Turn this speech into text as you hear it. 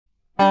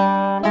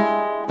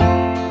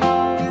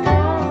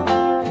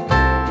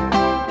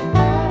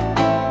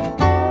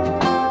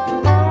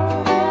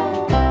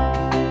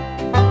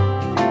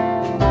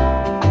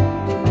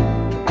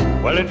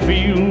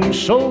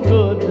so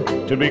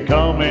good to be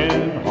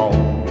coming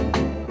home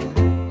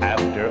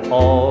after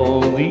all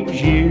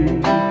these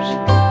years.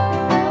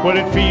 Well,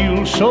 it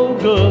feels so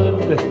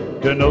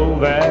good to know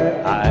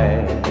that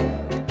I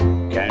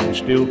can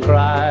still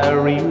cry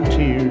real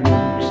tears.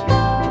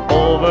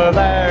 Over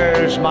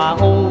there's my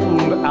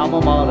old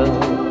alma mater,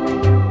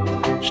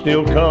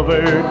 still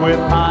covered with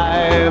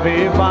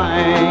ivy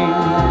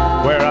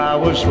vine, where I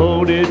was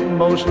voted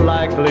most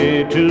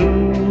likely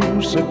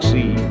to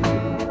succeed.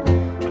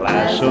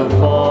 Class of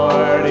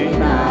 49.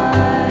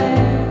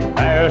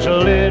 There's a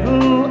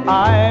little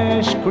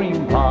ice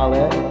cream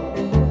parlor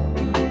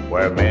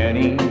where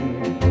many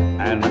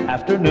an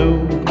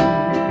afternoon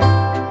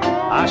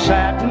I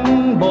sat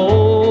and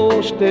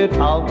boasted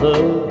of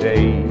the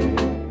day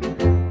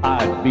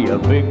I'd be a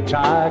big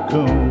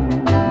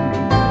tycoon.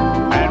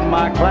 And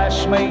my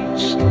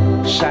classmates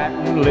sat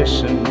and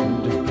listened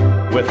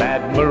with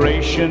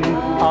admiration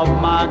of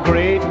my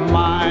great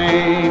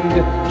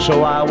mind.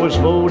 So I was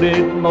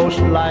voted most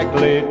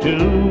likely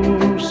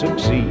to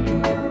succeed.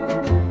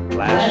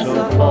 Class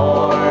of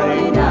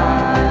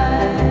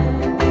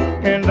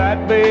 49. In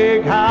that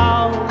big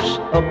house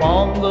up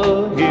on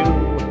the hill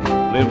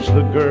lives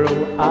the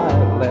girl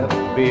I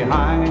left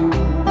behind.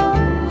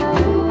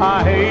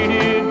 I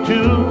hated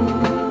to,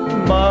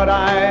 but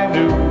I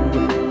knew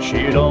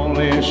she'd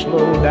only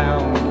slow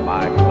down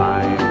my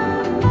climb.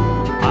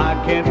 I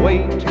can't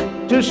wait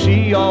to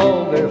see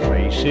all their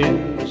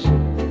faces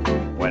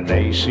when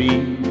they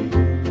see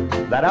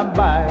that I'm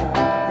back,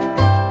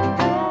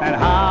 and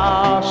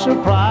how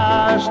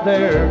surprised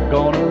they're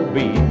gonna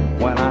be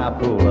when I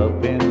pull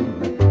up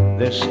in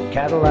this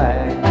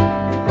Cadillac.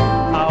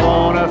 I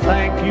wanna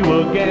thank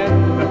you again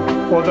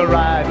for the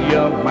ride,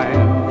 young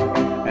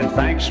man, and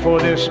thanks for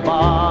this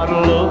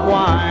bottle of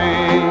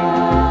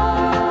wine.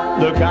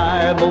 The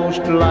guy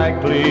most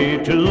likely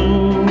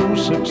to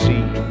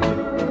succeed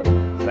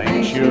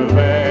thinks you're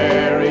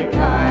very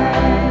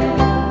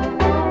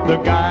kind. The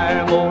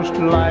guy most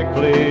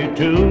likely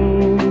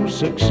to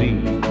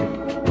succeed.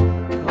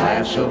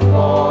 Class of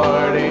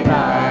 49.